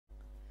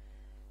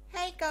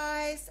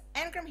guys,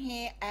 Anagram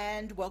here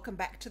and welcome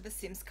back to the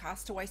Sims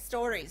Castaway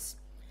Stories.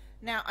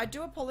 Now I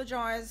do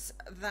apologise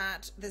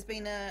that there's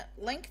been a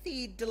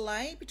lengthy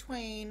delay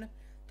between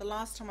the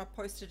last time I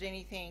posted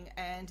anything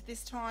and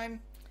this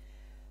time.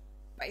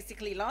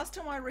 Basically last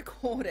time I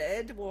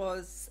recorded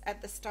was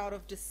at the start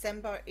of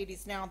December. It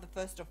is now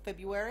the 1st of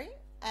February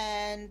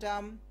and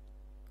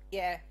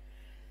yeah,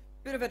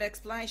 bit of an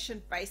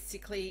explanation.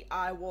 Basically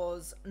I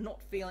was not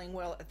feeling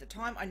well at the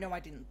time. I know I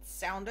didn't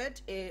sound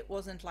it. It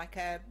wasn't like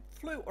a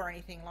flu or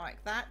anything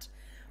like that.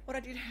 What I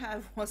did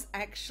have was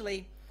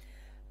actually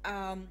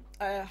a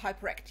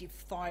hyperactive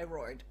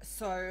thyroid.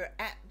 So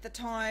at the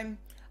time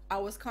I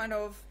was kind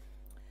of,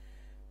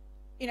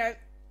 you know,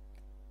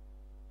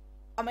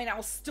 I mean,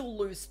 I'll still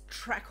lose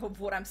track of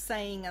what I'm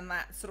saying and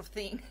that sort of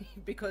thing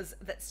because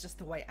that's just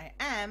the way I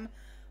am,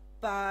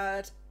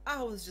 but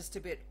I was just a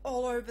bit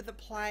all over the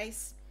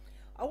place.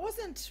 I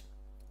wasn't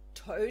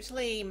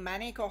totally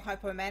manic or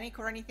hypomanic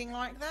or anything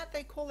like that.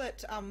 They call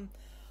it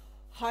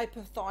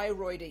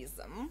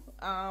hyperthyroidism.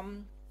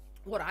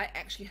 What I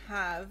actually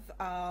have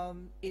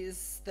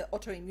is the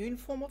autoimmune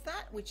form of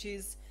that, which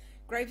is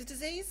Graves'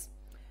 disease,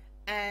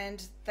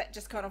 and that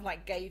just kind of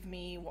like gave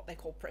me what they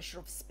call pressure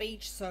of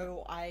speech.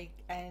 So I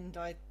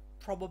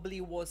probably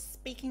was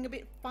speaking a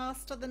bit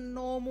faster than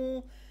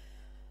normal.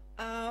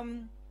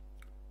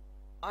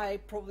 I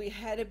probably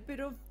had a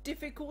bit of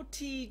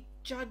difficulty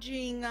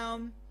judging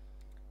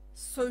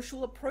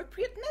social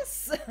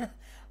appropriateness.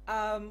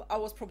 I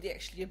was probably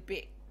actually a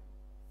bit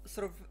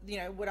sort of, you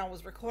know, when I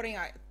was recording,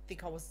 I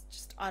think I was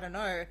just, I don't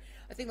know,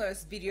 I think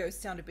those videos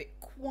sound a bit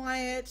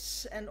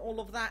quiet and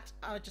all of that.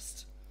 I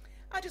just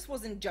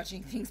wasn't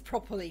judging things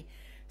properly.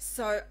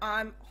 So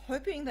I'm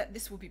hoping that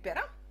this will be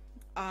better.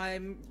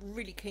 I'm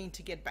really keen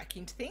to get back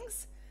into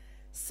things.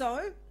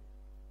 So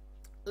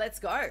let's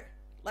go.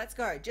 Let's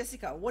go.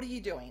 Jessica, what are you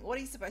doing? What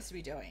are you supposed to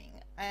be doing?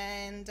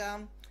 And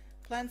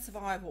plan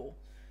survival.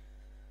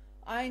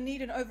 I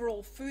need an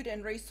overall food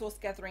and resource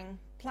gathering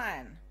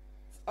plan.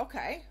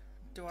 Okay.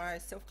 Do I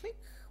self-click?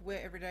 Where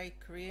everyday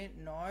career?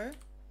 No.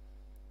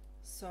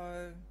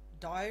 So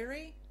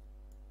diary?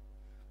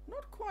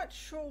 Not quite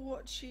sure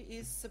what she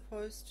is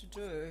supposed to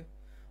do.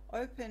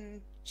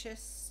 Open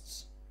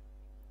chest.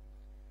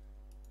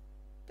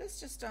 There's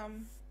just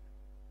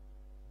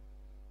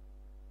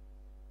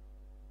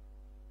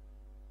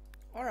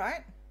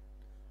alright.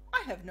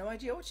 I have no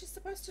idea what she's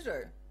supposed to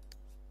do.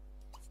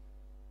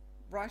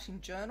 Writing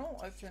journal,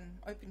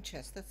 open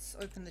chest. Let's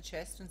open the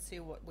chest and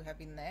see what we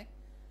have in there.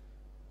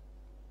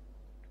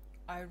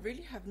 I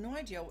really have no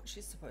idea what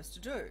she's supposed to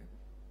do,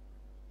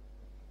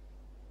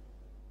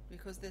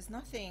 because there's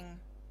nothing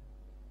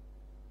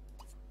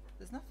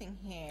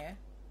here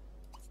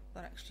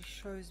that actually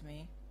shows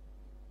me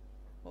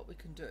what we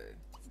can do.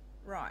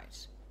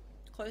 Right.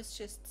 Closed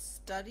chest,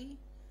 study,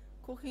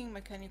 cooking,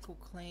 mechanical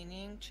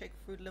cleaning, check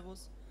food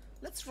levels.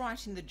 Let's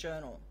write in the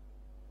journal.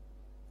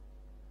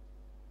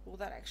 Will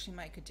that actually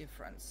make a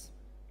difference?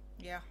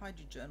 Yeah, hide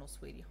your journal,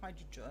 sweetie. Hide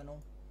your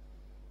journal.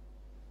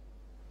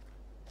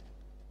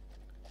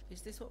 Is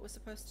this what we're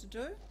supposed to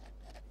do?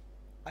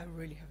 I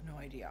really have no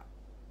idea.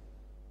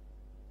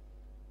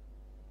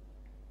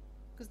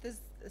 Because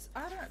there's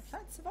I don't know,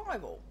 plan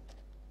survival.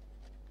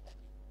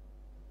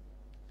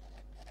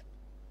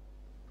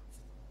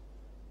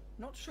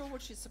 Not sure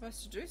what she's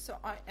supposed to do, so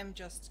I am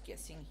just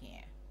guessing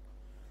here.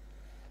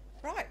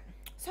 Right,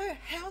 so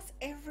how's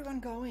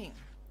everyone going?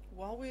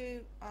 While we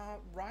are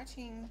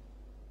writing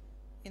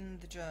in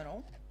the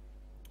journal,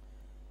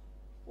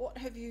 what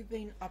have you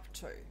been up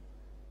to?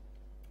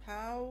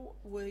 How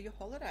were your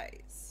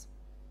holidays?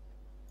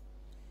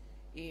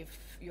 If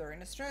you're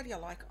in Australia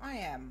like I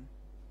am,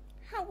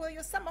 how were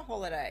your summer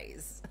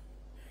holidays?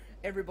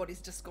 Everybody's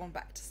just gone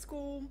back to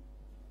school,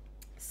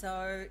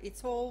 so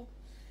it's all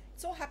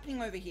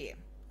happening over here.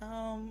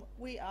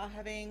 We are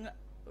having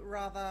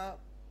rather,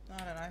 I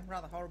don't know,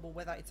 rather horrible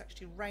weather. It's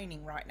actually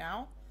raining right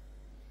now.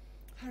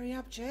 Hurry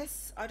up,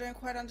 Jess. I don't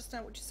quite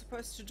understand what you're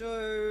supposed to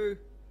do.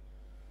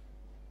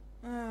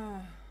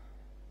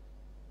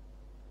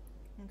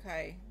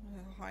 Okay,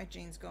 her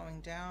hygiene's going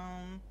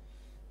down.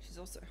 She's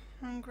also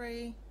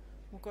hungry.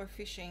 We'll go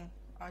fishing.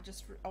 I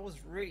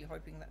was really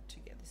hoping that to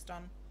get this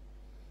done.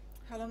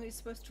 How long are you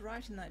supposed to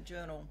write in that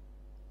journal?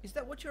 Is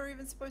that what you're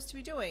even supposed to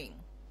be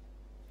doing?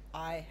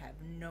 I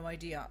have no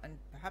idea, and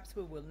perhaps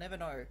we will never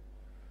know.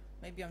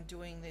 Maybe I'm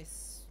doing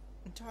this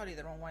entirely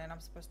the wrong way and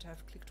I'm supposed to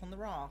have clicked on the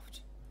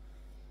raft.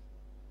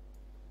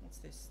 What's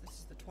this? This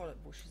is the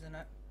toilet bush, isn't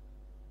it?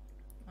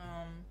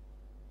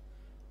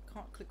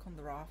 Can't click on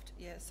the raft.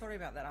 Yeah, sorry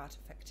about that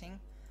artifacting.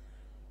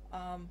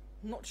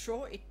 Not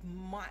sure. It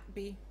might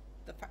be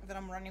the fact that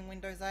I'm running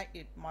Windows 8.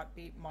 It might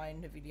be my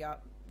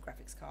NVIDIA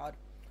graphics card.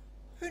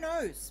 Who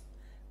knows?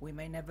 We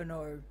may never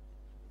know.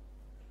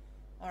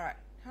 Alright,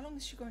 how long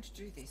is she going to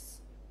do this?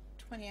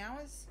 20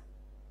 hours?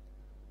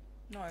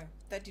 No,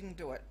 that didn't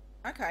do it.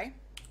 Okay.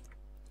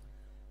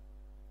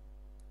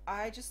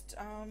 I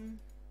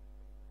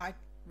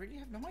really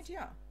have no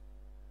idea.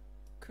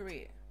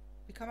 Career.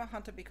 Become a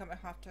hunter, become a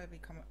hunter,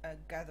 become a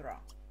gatherer.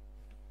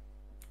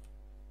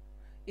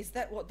 Is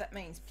that what that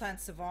means? Plant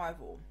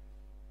survival.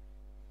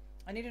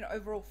 I need an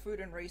overall food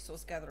and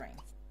resource gathering.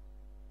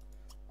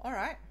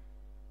 Alright.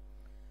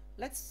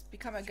 Let's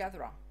become a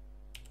gatherer.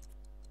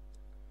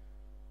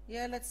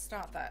 Yeah, let's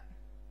start that.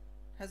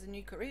 Has a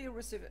new career,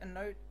 receive a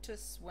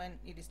notice when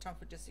it is time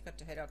for Jessica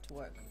to head out to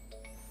work.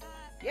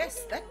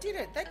 Yes, that did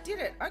it. That did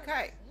it.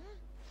 Okay.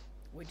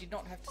 We did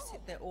not have to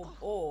sit there all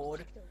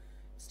bored.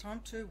 It's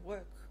time to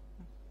work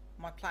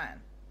my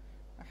plan.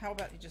 How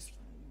about you just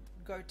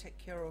go take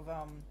care of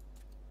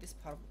this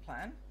part of the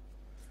plan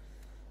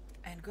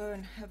and go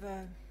and have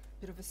a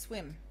bit of a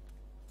swim.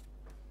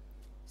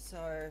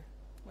 So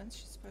when's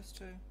she supposed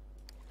to?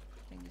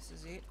 I think this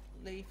is it.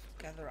 Leaf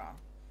gatherer.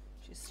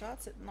 She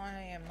starts at 9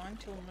 AM, 9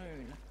 till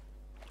noon.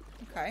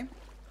 Okay.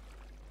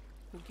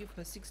 We'll give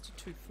her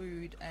 62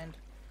 food and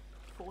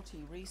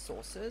 40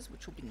 resources,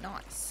 which will be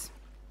nice.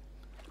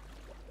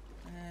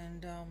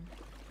 And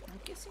I'm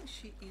guessing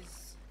she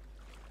is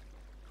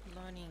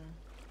learning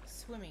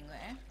swimming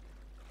there.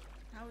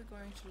 How are we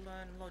going to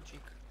learn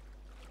logic?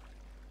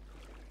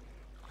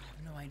 I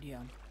have no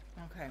idea.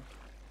 Okay.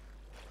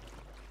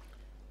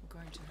 We're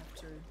going to have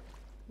to...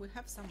 We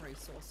have some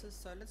resources,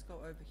 so let's go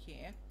over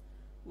here.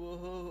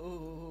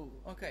 Whoa.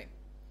 Okay.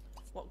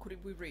 What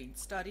could we read?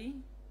 Study,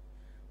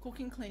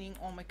 cooking, cleaning,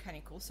 or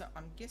mechanical. So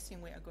I'm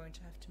guessing we are going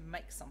to have to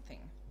make something.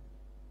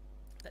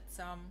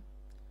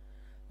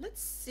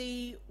 Let's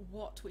see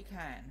what we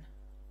can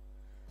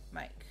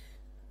make.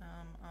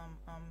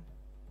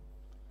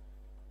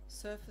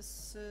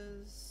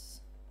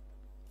 Surfaces.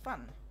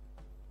 Fun.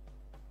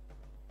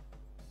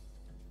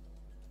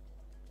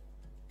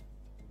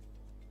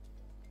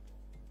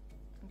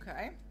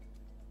 Okay.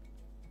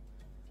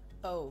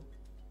 Oh.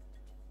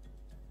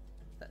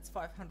 That's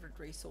 500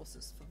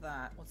 resources for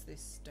that. What's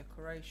this?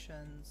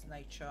 Decorations,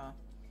 nature,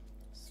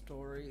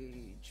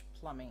 storage,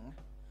 plumbing.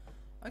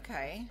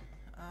 Okay.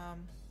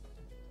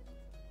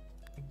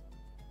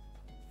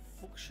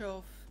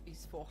 Bookshelf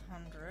is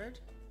 400.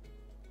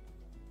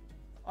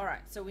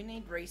 Alright, so we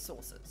need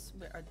resources.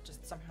 We are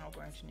just somehow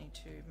going to need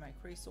to make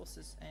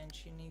resources, and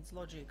she needs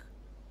logic.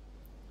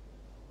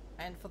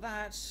 And for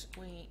that,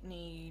 we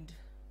need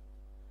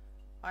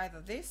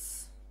either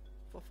this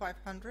for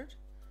 500,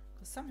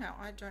 because somehow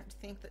I don't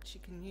think that she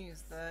can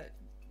use the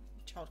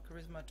child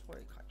charisma toy,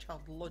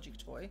 child logic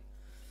toy,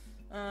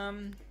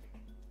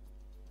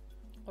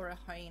 or a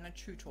hyena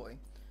chew toy.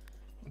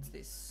 What's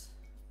this?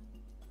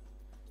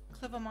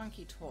 Clever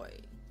monkey toy.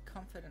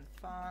 Comfort and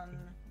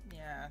fun.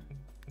 Yeah.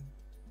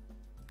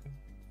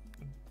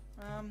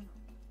 I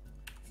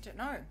don't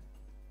know.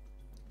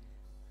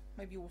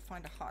 Maybe we'll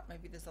find a hut.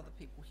 Maybe there's other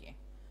people here.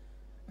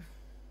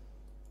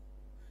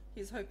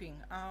 Here's hoping.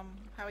 How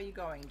are you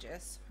going,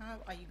 Jess? How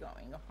are you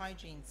going? Your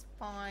hygiene's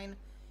fine.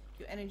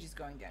 Your energy's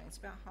going down. It's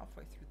about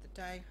halfway through the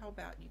day. How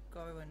about you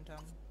go and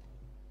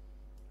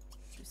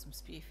do some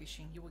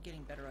spearfishing? You were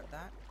getting better at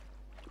that.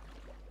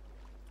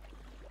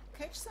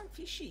 Catch some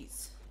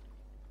fishies.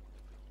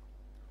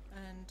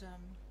 And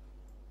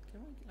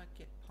can we like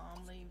get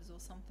palm leaves or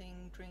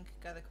something? Drink,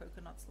 gather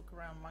coconuts, look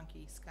around,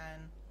 monkey,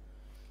 scan.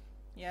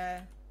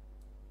 Yeah.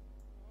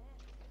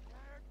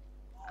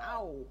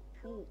 Ow!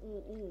 Ooh,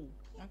 ooh, ooh.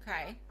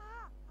 Okay.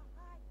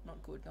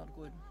 Not good, not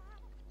good.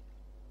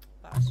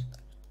 But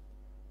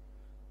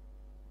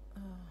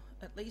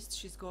at least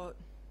she's got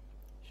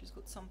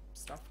some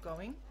stuff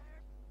going.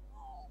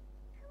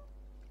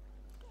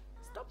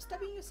 Stop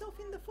stabbing yourself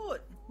in the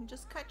foot and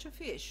just catch a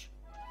fish.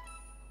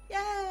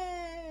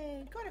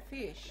 Yay! Got a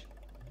fish.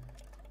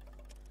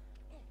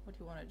 What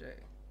do you want to do?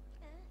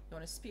 You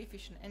want to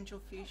spearfish an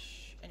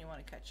angelfish, and you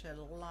want to catch a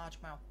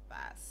largemouth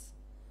bass.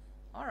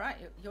 All right,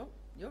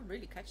 you're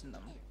really catching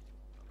them.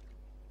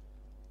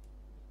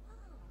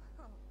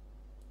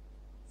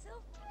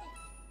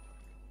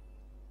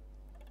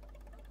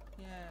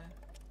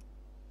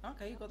 Yeah.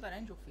 Okay, you got that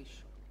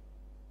angelfish.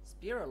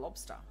 Spear a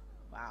lobster.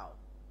 Wow.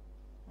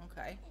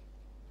 Okay.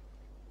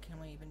 Can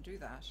we even do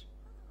that?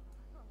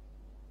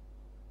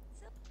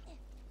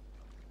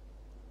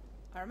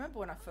 I remember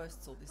when I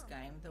first saw this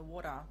game, the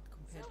water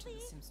compared to The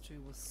Sims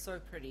 2 was so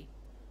pretty.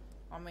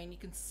 I mean, you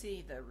can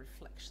see the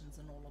reflections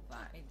and all of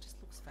that. It just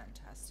looks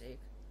fantastic.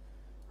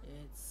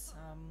 It's,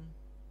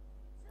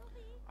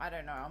 I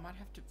don't know. I might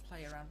have to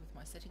play around with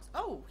my settings.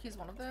 Oh, here's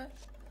one of the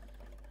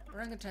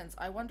orangutans.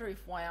 I wonder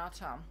if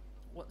Waiata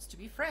wants to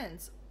be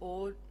friends,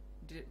 or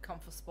did it come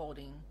for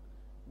Spaulding?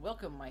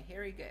 Welcome, my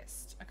hairy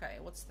guest. Okay,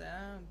 what's the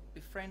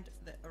befriend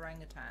the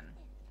orangutan?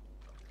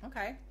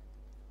 Okay.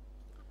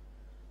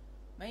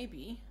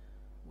 Maybe.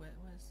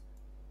 Where's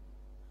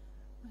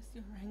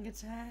the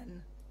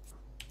orangutan?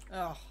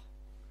 Oh,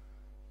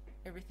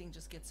 everything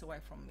just gets away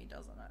from me,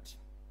 doesn't it?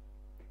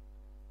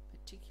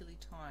 Particularly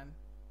time.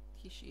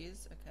 Here she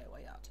is. Okay,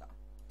 Waiata.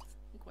 I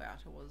think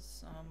Waiata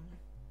was,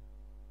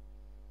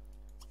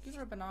 give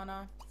her a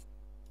banana.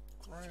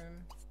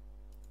 Room.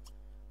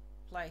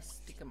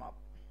 Place. Stick 'em up.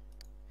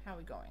 How are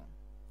we going?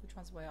 Which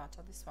one's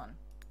Waiata? This one.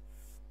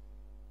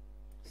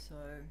 So,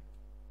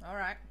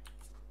 alright.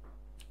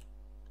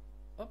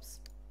 Oops.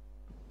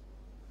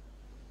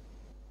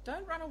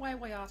 Don't run away,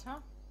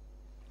 Waiata.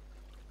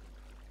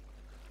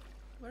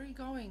 Where are you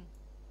going?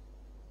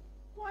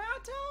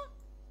 Waiata?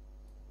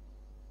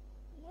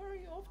 Where are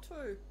you off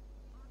to?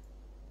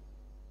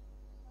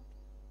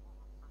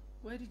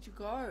 Where did you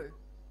go?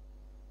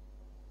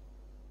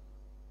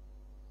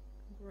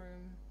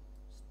 Groom.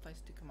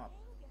 Place to come up.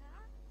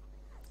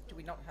 Do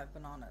we not have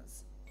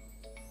bananas?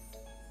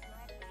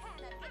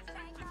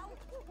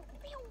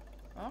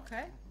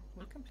 Okay,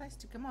 we can place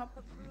to come up.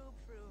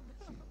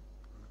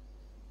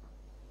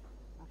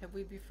 Have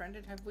we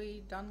befriended? Have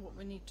we done what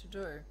we need to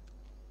do?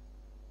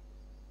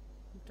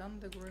 We've done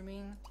the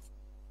grooming.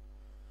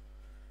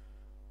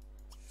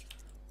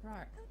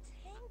 Right.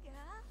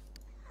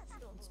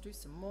 Let's do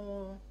some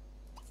more.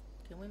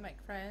 Can we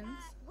make friends?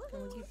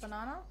 Can we give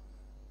banana?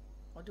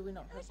 Or do we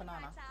not have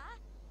banana?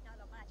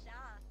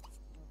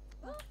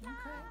 Okay.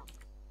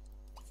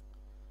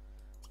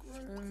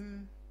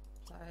 Groom.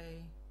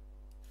 Play.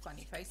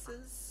 Funny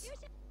faces.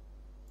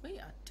 We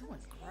are doing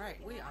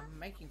great. We are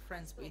making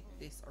friends with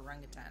this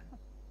orangutan.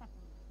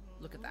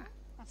 Look at that.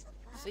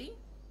 See?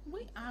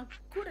 We are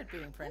good at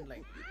being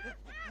friendly.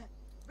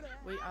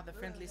 We are the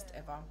friendliest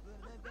ever.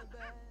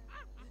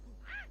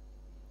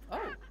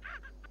 Oh!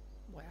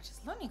 Wow,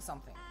 she's learning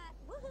something.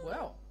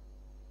 Well.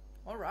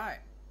 Alright.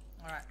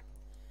 Alright.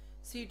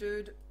 See,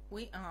 dude,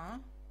 we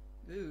are...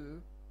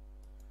 Ooh.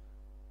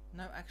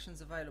 No actions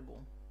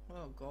available.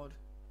 Oh, God.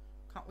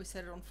 Can't we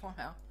set it on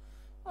fire?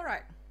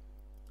 Alright.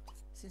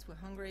 Since we're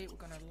hungry, we're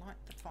going to light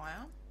the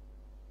fire.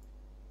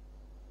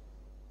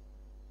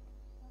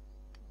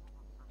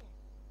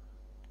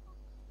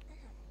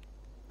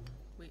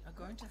 We are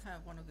going to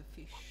have one of the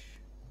fish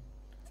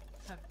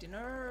have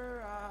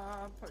dinner,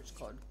 poached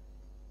cod.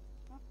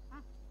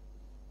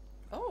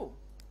 Oh!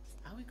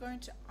 Are we going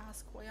to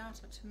ask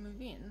Waiata to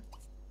move in?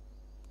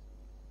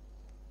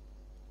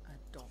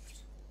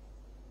 Adopt.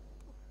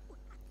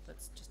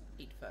 Let's just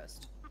eat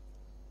first.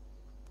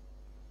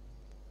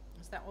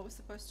 Is that what we're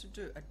supposed to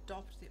do?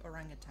 Adopt the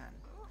orangutan.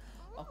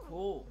 Oh,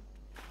 cool.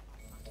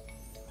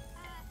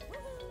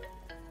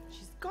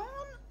 She's gone?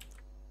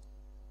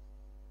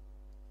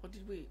 Or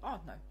did we... Oh,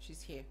 no.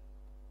 She's here.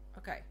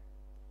 Okay.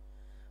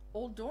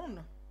 All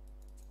done.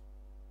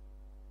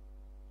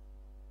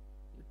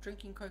 You're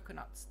drinking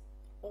coconuts.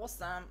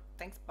 Awesome.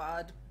 Thanks,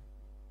 bud.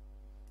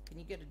 Can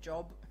you get a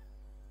job?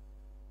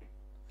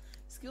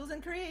 Skills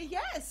and career.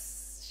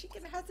 Yes! She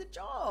has a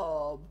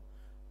job.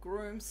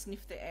 Groom,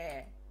 sniff the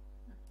air.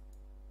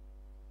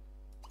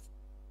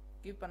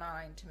 Give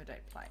banana,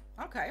 intimidate, play.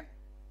 Okay.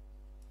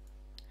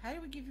 How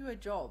do we give you a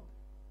job?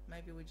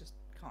 Maybe we just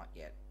can't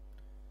yet.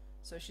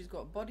 So she's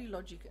got body,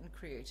 logic, and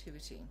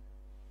creativity.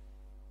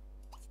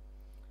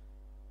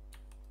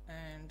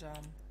 And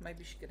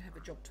maybe she could have a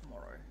job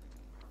tomorrow.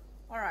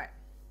 Alright.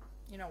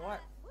 You know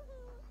what?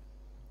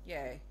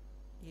 Yeah.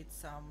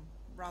 It's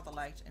rather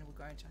late and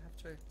we're going to have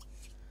to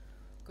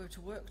go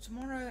to work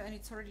tomorrow, and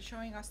it's already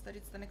showing us that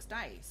it's the next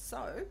day.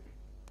 So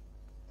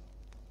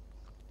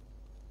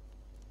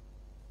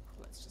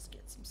let's just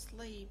get some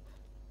sleep.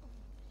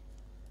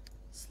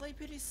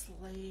 Sleepity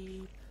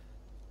sleep.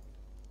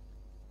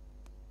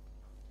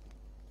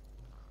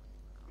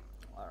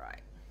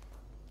 Alright.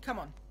 Come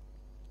on.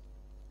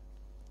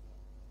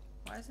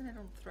 Why isn't it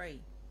on 3?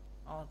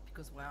 Oh,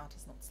 because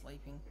Waiata's not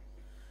sleeping.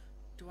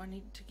 Do I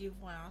need to give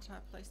Waiata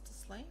a place to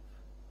sleep?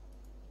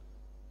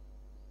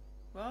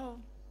 Well,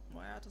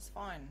 Waiata's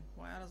fine.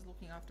 Waiata's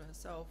looking after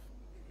herself.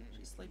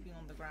 She's sleeping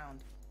on the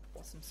ground.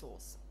 Awesome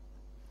sauce.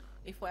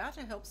 If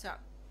Waiata helps out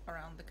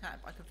around the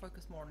camp, I can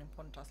focus more on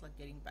important tasks like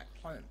getting back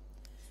home.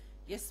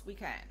 Yes, we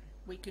can.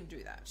 We can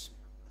do that.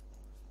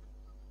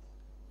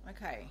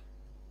 Okay.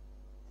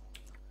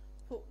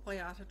 Put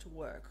Waiata to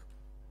work.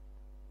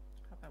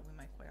 How about we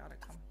make Waiata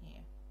come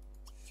here?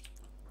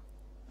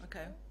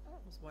 Okay.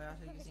 Was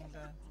Waiata using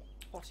the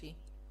potty?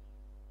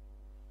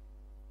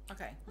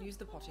 Okay, use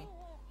the potty.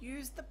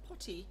 Use the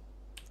potty.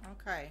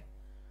 Okay.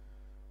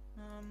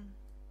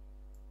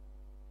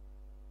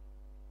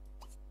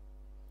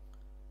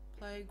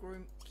 Play,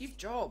 groom, give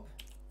job.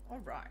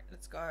 Alright,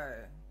 let's go.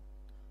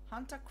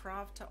 Hunter,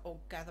 crafter, or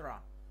gatherer.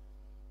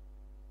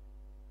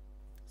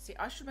 See,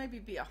 I should maybe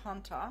be a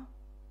hunter.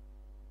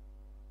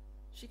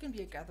 She can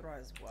be a gatherer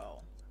as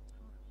well.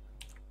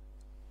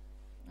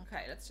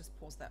 Okay, let's just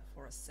pause that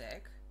for a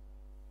sec.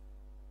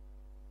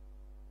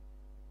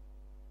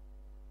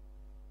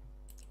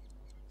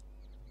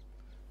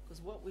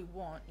 Because what we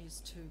want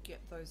is to get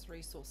those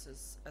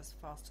resources as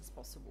fast as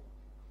possible.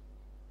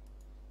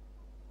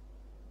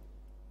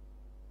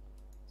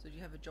 So do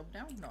you have a job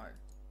now? No.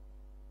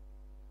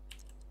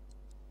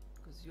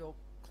 Because you're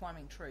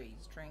climbing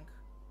trees. Drink.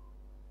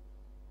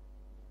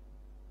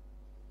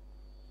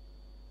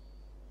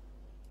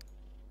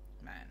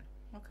 Man.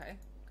 Okay.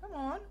 Come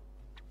on.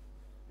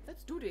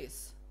 Let's do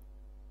this.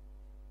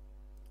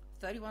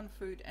 31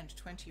 food and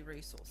 20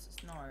 resources.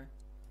 No.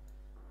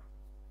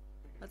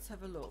 Let's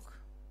have a look.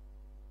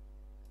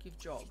 Give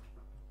job.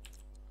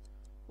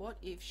 What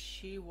if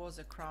she was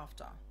a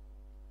crafter?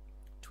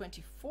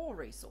 24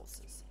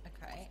 resources.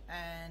 Okay.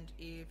 And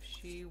if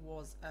she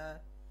was a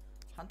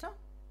hunter?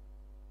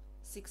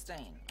 16.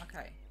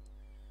 Okay.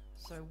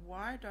 So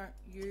why don't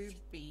you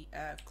be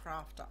a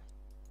crafter?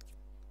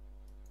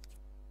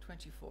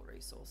 24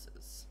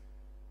 resources.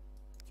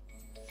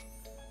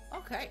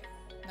 Okay,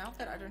 now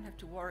that I don't have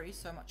to worry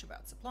so much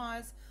about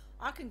supplies,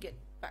 I can get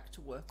back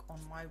to work on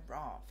my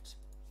raft.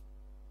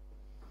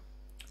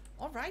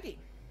 Alrighty,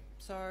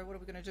 so what are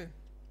we going to do?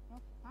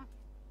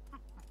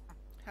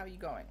 How are you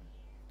going?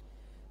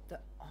 The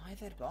eye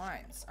that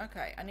binds.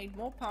 Okay, I need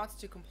more parts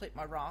to complete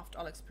my raft.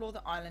 I'll explore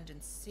the island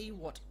and see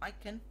what I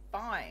can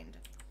find.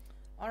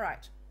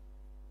 Alright.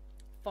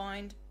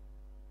 Find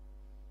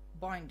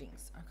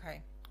bindings.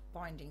 Okay,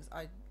 bindings.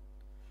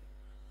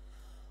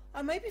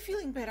 I may be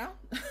feeling better,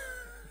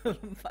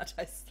 but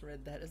I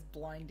read that as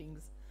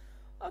blindings.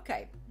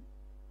 Okay.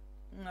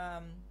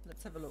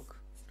 Let's have a look.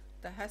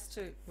 There has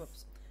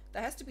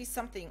to be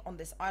something on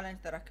this island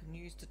that I can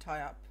use to tie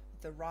up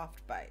the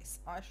raft base.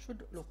 I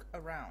should look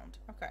around.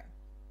 Okay.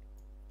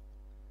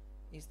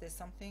 Is there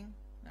something?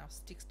 Now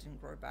sticks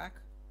didn't grow back.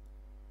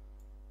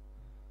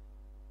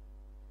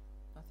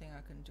 Nothing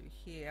I can do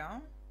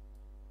here.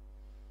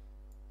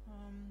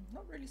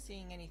 Not really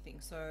seeing anything.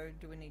 So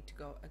do we need to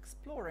go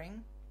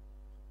exploring?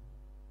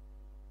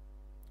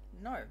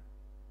 No.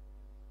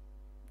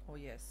 Oh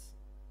yes.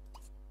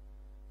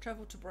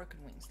 Travel to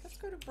Broken Wings. Let's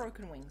go to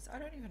Broken Wings. I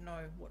don't even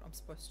know what I'm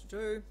supposed to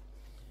do.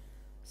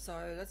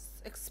 So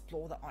let's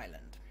explore the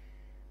island.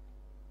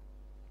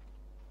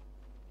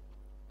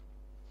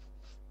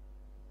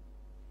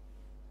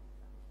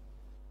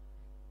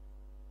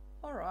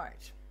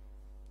 Alright.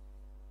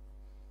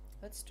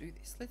 Let's do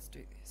this. Let's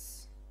do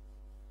this.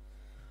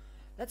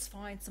 Let's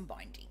find some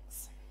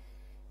bindings.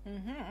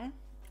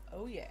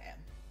 Oh yeah.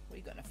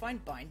 We're gonna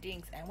find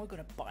bindings and we're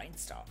gonna bind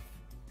stuff.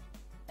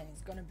 And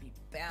it's gonna be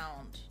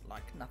bound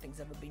like nothing's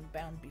ever been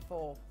bound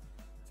before.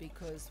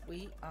 Because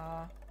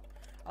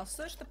I'll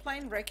search the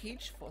plain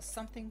wreckage for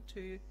something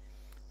to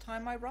tie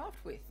my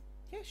raft with.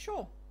 Yeah,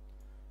 sure.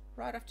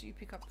 Right after you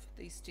pick up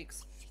these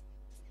sticks.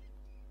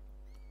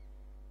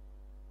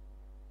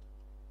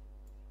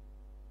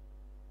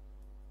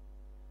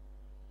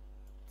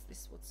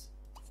 What's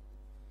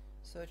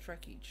search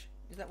wreckage?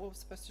 Is that what we're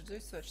supposed to do?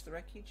 Search the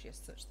wreckage? Yes,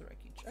 search the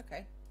wreckage.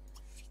 Okay.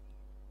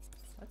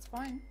 That's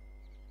fine.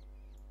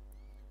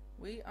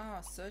 We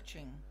are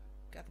searching.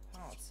 Gather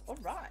parts.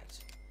 Alright.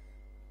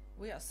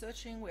 We are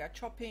searching, we are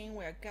chopping,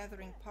 we are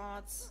gathering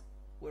parts.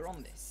 We're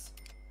on this.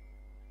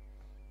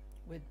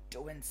 We're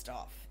doing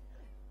stuff.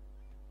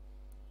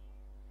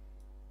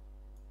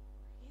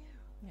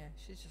 Yeah,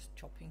 she's just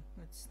chopping.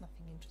 It's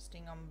nothing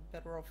interesting. I'm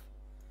better off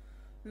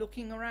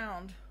looking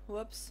around.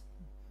 Whoops.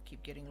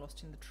 Keep getting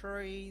lost in the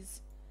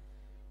trees.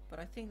 But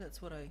I think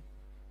that's what I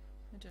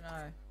don't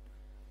know.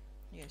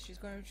 Yeah, she's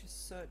going to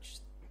just search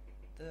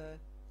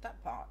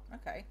that part.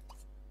 Okay.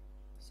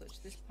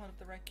 Search this part of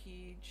the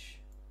wreckage.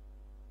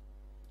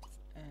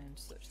 And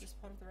search this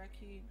part of the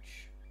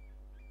wreckage.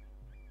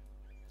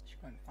 Is she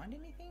going to find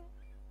anything?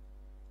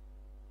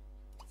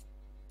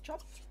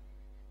 Chop.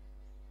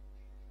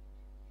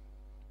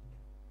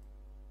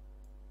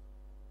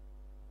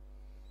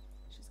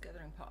 She's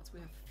gathering parts. We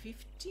have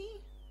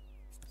 50?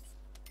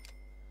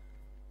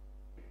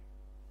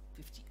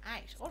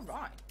 58.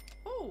 Alright.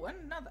 Oh, and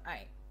another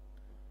 8.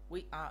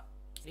 We are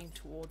getting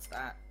towards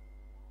that.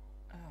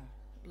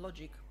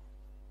 Logic.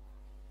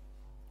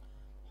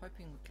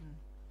 Hoping we can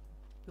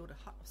build a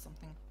hut or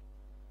something.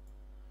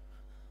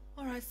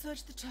 Alright,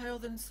 search the tail,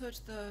 then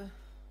search the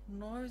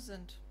nose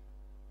and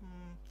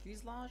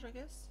fuselage, I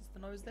guess. Is the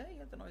nose there?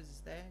 Yeah, the nose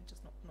is there,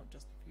 just not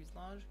just the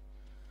fuselage.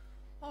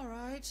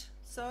 Alright,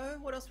 so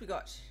what else we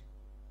got?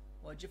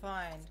 What'd you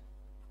find?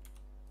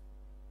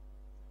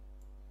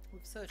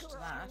 We've searched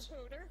that.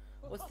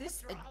 What's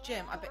this? A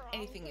gem. I bet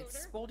anything it's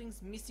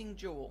Spaulding's missing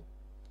jewel.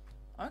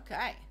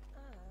 Okay.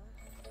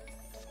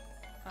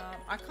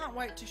 I can't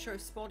wait to show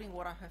Spaulding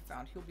what I have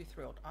found. He'll be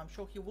thrilled. I'm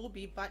sure he will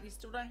be, but you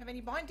still don't have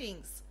any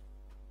bindings.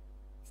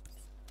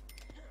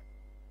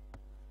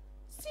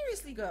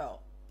 Seriously,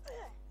 girl.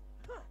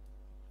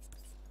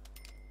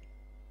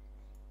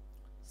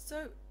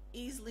 So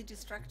easily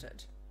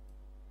distracted.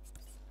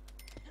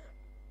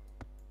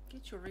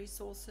 Get your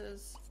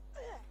resources.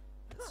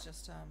 It's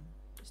just a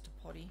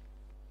potty.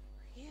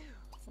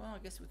 Well, I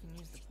guess we can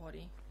use the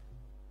potty.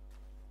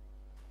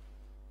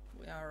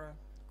 We are a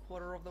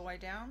quarter of the way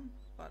down,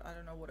 but I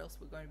don't know what else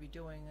we're going to be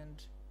doing,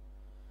 and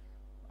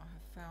I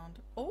have found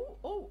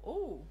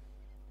oh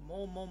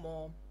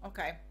more.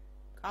 Okay,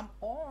 come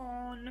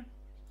on.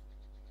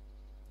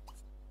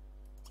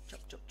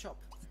 Chop,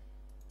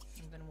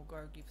 and then we'll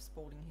go give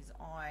Spaulding his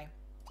eye.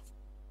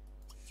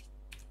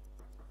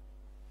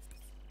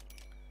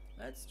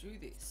 Let's do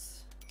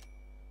this.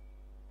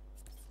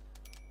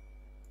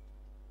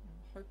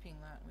 I'm hoping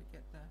that we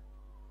get the...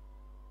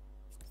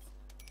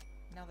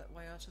 Now that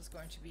Waiata's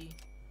going to be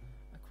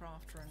a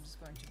crafter and is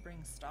going to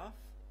bring stuff.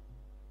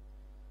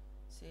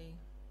 See,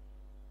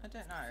 I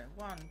don't know.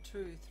 1,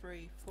 2,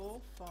 3,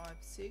 4, 5,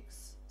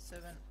 6,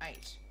 7,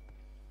 8.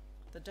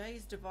 The day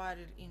is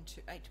divided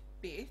into 8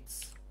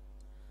 bits.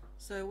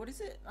 So what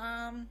is it?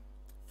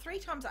 3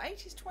 times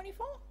 8 is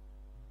 24?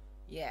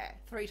 Yeah,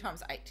 3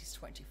 times 8 is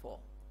 24.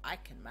 I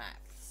can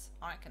maths.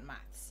 I can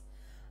maths.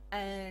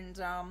 And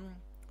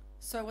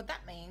so what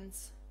that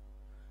means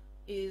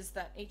is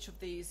that each of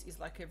these is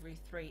like every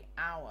 3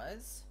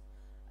 hours,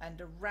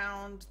 and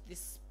around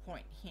this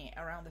point here,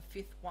 around the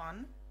 5th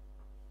one,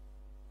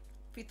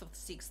 5th or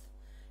 6th,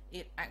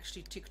 it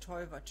actually ticked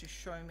over to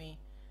show me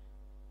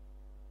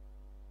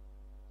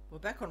we're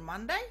back on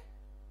Monday?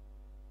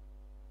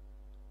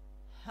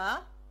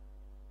 Huh?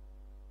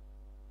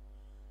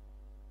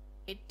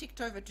 It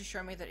ticked over to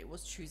show me that it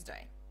was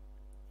Tuesday.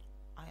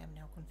 I am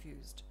now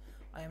confused.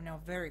 I am now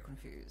very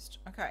confused.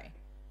 Okay.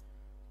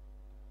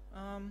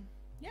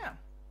 Yeah.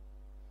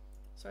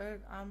 So,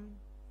 how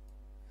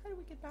do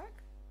we get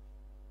back?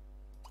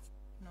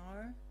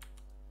 No.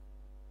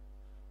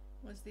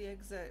 Where's the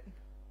exit?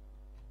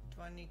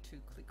 Do I need to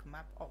click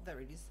map? Oh, there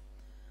it is.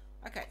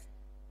 Okay.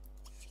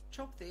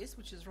 Chop this,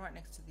 which is right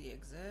next to the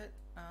exit.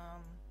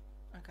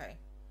 Okay.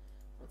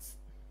 What's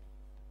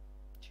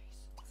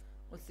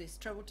this?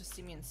 Travel to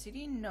Simeon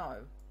City?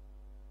 No.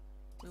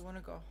 We want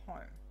to go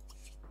home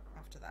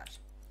after that.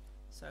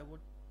 So we'll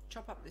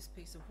chop up this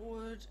piece of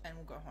wood and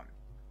we'll go home.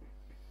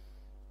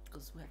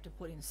 Because we have to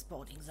put in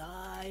Spaulding's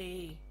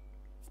eye.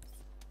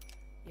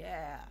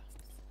 Yeah.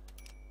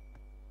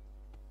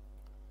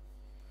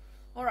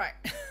 Alright.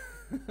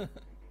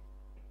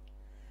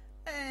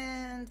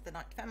 And the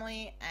Knight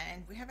family,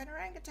 and we have an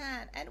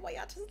orangutan, and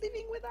Waiata's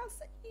living with us.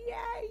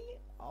 Yay!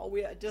 Oh,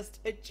 we are just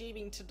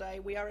achieving today.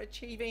 We are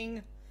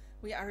achieving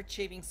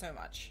so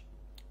much.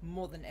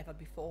 More than ever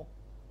before.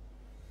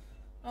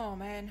 Oh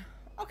man.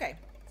 Okay.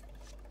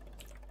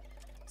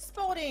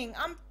 Spaulding,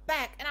 I'm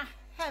back, and I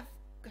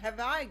have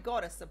I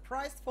got a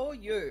surprise for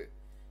you.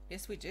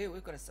 Yes, we do.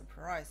 We've got a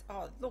surprise.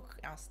 Oh, look,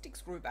 our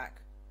sticks grew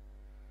back.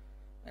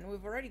 And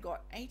we've already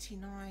got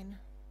 89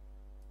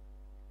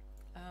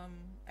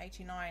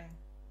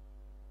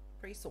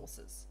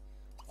 resources.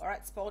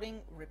 Alright,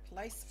 Spaulding,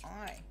 replace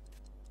eye.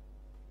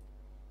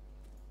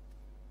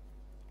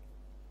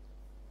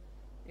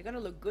 You're gonna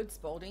look good,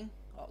 Spaulding.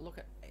 Oh, look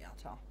at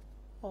Waiata.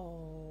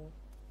 Oh.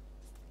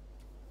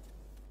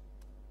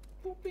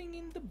 Pooping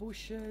in the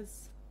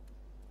bushes.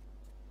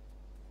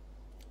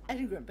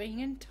 And being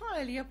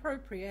entirely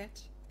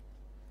appropriate.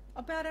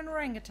 About an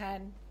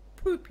orangutan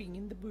pooping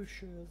in the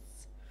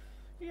bushes.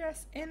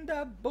 Yes, in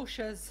the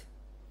bushes.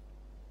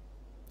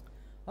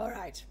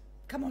 Alright,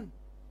 come on.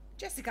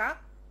 Jessica?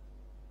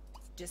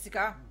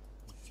 Jessica?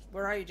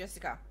 Where are you,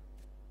 Jessica?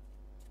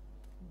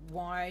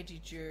 Why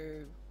did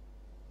you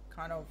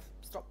kind of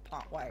stop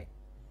part way?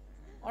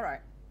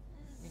 Alright.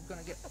 You're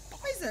gonna get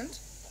poisoned?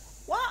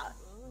 What?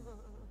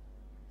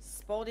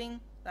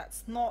 Spaulding,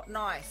 that's not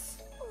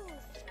nice.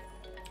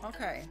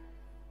 Okay.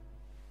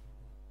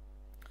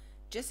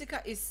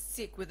 Jessica is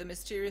sick with a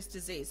mysterious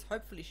disease.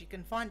 Hopefully she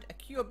can find a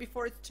cure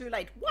before it's too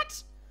late.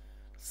 What?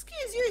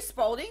 Excuse you,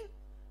 Spaulding?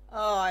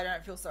 Oh, I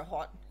don't feel so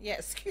hot. Yeah,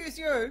 excuse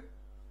you.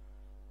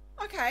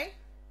 Okay.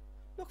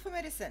 Look for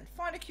medicine.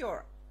 Find a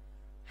cure.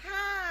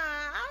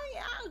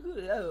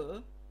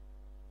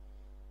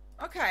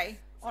 Okay.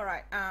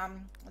 Alright,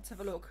 let's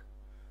have a look.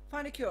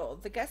 Find a cure.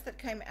 The gas that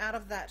came out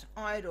of that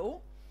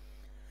idol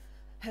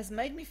has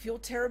made me feel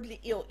terribly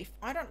ill. If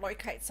I don't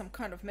locate some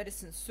kind of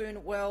medicine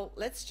soon, well,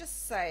 let's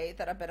just say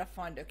that I better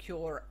find a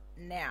cure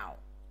now.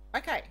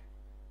 Okay.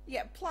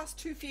 Yeah, plus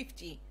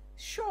 250.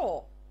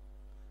 Sure.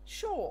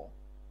 Sure.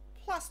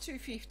 Plus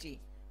 250.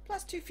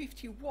 Plus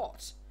 250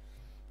 what?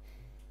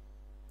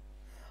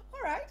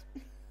 Alright.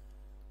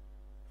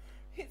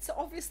 It's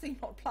obviously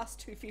not plus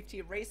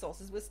 250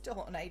 resources. We're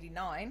still on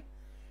 89.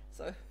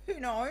 So who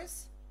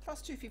knows?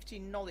 Plus 250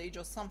 knowledge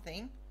or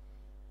something.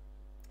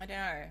 I don't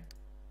know.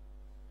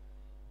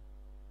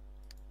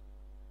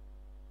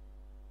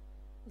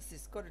 What's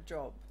this? Got a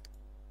job.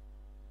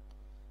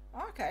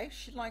 Okay,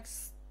 she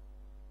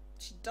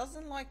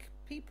doesn't like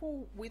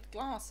people with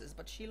glasses,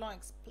 but she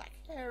likes black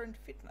hair and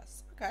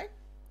fitness. Okay.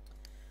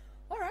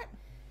 Alright.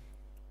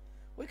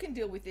 We can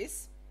deal with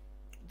this.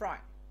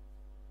 Right.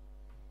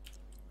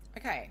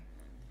 Okay.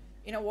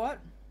 You know what?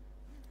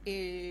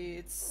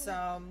 It's, you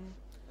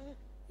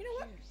know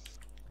what?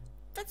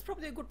 That's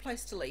probably a good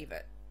place to leave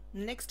it.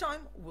 Next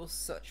time, we'll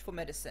search for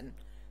medicine.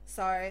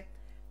 So,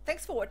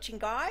 thanks for watching,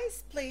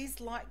 guys. Please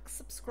like,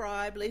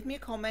 subscribe, leave me a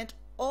comment,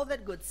 all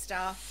that good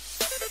stuff.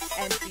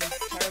 And be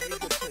terribly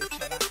good to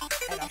each other.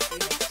 And I'll see you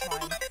next time.